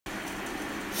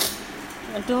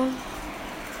I don't.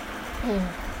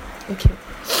 Okay.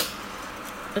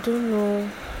 I don't know.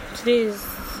 Today is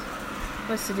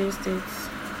what's today's date?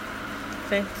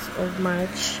 5th of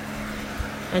March,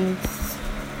 and it's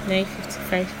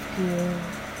 9:55 p.m.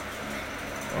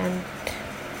 And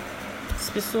it's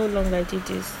been so long I did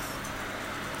this,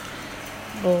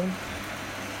 but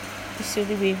it's the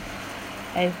only way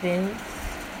I've been.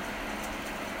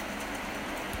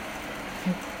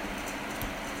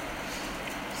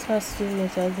 This past few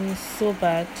months have been so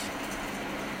bad.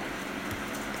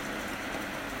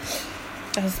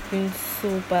 Has been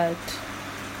so bad,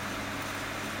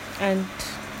 and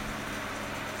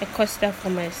I caused that for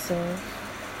myself.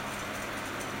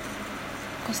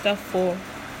 I caused that for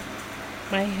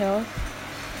my health.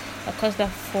 I caused that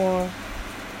for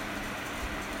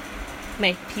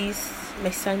my peace, my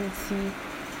sanity,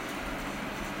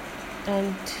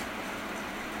 and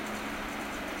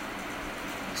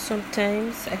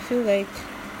sometimes I feel like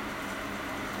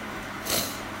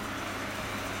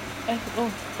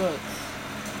oh God.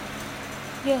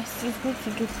 Yes, it's good to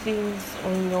do things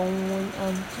on your own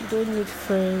and you don't need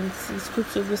friends. It's good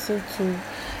to listen to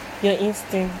your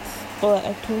instincts. But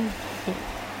I don't.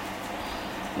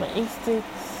 My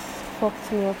instincts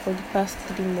fucked me up for the past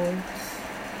 3 months.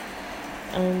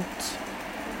 And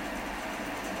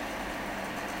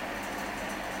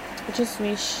I just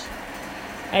wish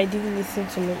I didn't listen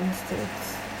to my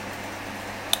instincts.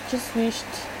 I just wished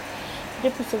I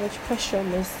didn't put so much pressure on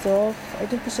myself. I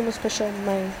didn't put so much pressure on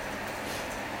my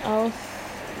health,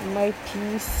 my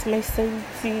peace, my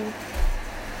sanity.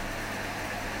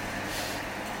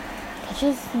 I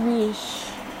just wish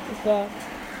that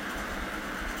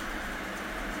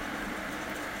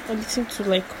I listened to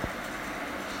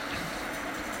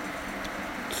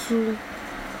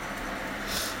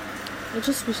I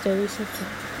just wish that I listened to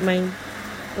my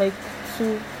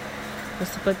to my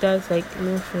supporters,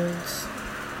 no friends.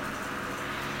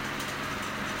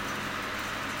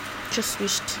 Just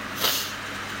wished.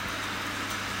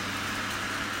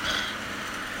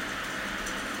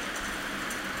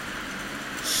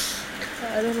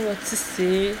 I don't know what to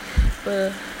say,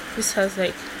 but this has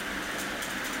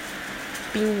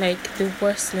been the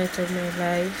worst night of my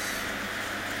life.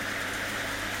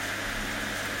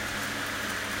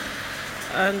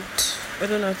 And I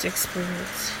don't know how to explain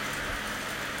it.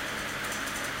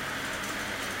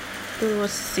 I don't know what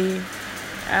to say.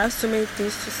 I have so many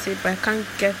things to say, but I can't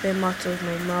get them out of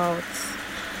my mouth.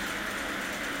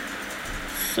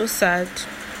 So sad.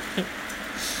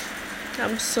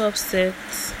 I'm so upset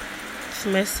with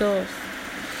myself.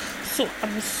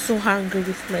 I'm so angry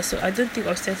with myself. I don't think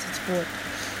upset is word.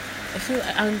 I feel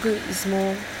angry is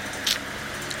more.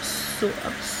 So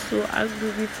I'm so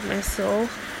angry with myself.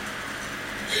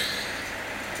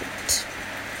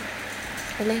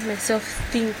 I let myself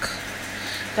think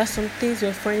that some things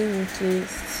were falling in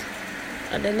place,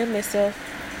 and I let myself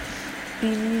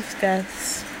believe that.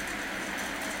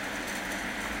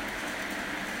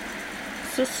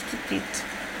 So stupid.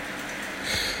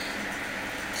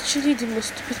 Actually, the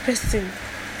most stupid person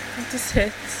on this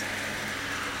earth.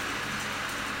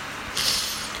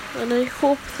 And I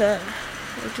hope that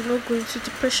I do not go into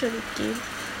depression again.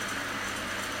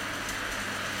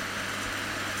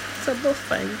 So I'm not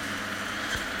fine.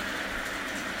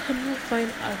 I'm not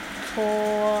fine at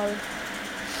all.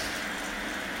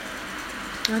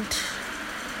 And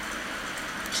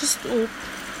just hope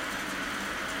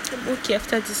I'm okay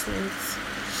after this night.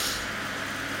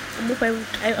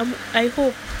 I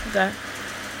hope that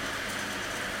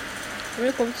I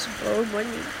wake up tomorrow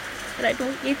morning and I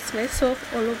don't hate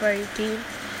myself all over again.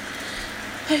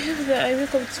 I hope that I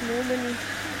wake up tomorrow morning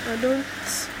and I don't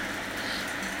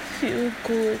feel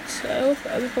good. I hope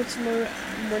I wake up tomorrow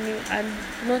morning and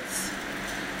not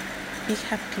be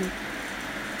happy.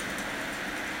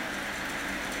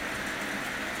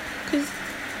 Because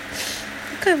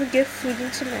I can't even get food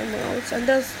into my mouth, and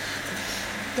that's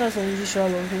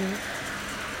unusual of me.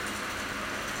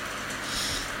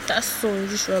 That's so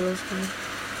unusual of me.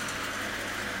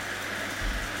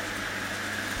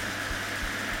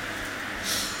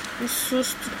 I'm so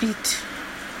stupid.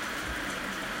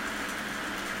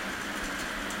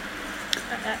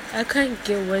 I can't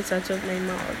get words out of my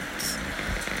mouth.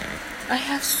 I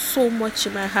have so much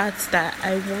in my heart that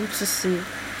I want to say.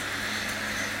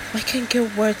 I can't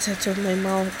get words out of my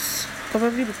mouth.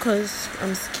 Probably because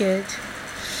I'm scared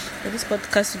that this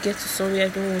podcast will get to somewhere I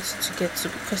don't want it to get to,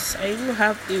 because I even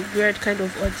have a weird kind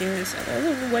of audience. I don't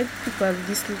know why people are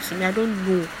listening to me. I don't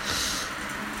know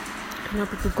how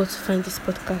people got to find this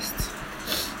podcast.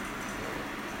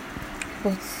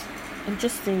 But I'm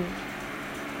just saying,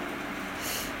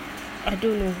 I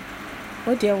don't know.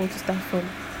 What do I want to start from?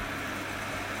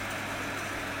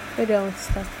 Where do I want to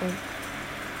start from?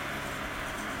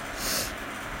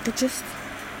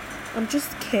 I'm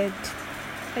just scared.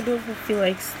 I don't even feel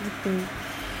like sleeping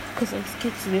because I'm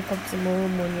scared to wake up tomorrow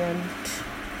morning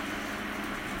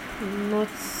and not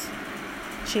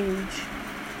change.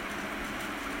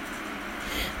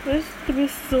 I went through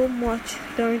so much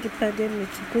during the pandemic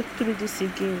to go through this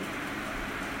again.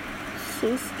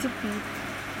 So stupid.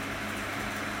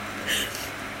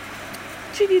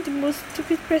 Really the most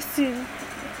stupid person.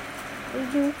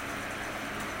 Although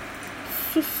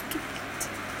so stupid.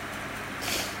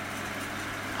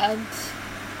 And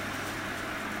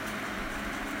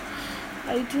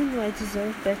I do know I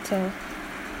deserve better.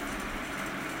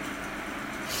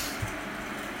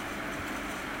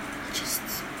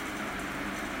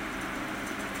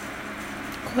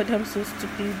 God, I'm so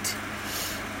stupid.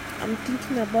 I'm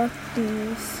thinking about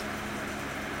things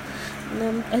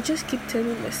and I just keep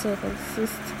telling myself I'm so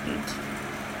stupid.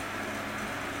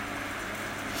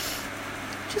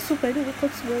 Just hope I don't wake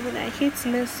up tomorrow morning. I hate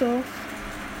myself.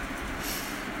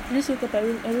 I just wake up, I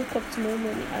wake up tomorrow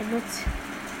morning and not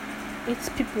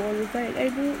hate people all over. I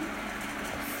know.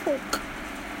 Fuck.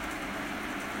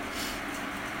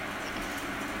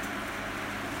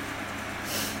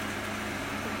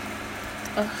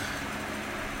 I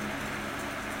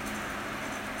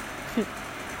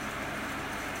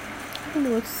don't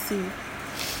know what to say.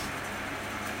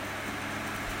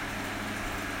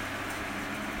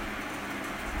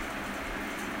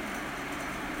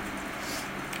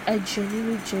 I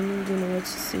genuinely don't know what to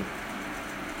say.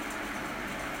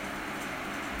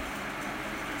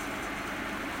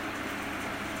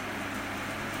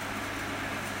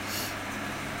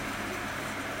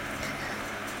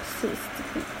 So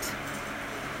stupid.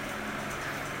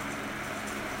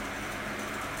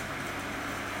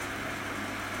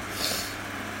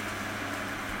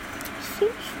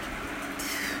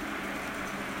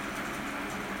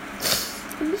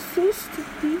 I'm so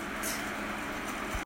stupid.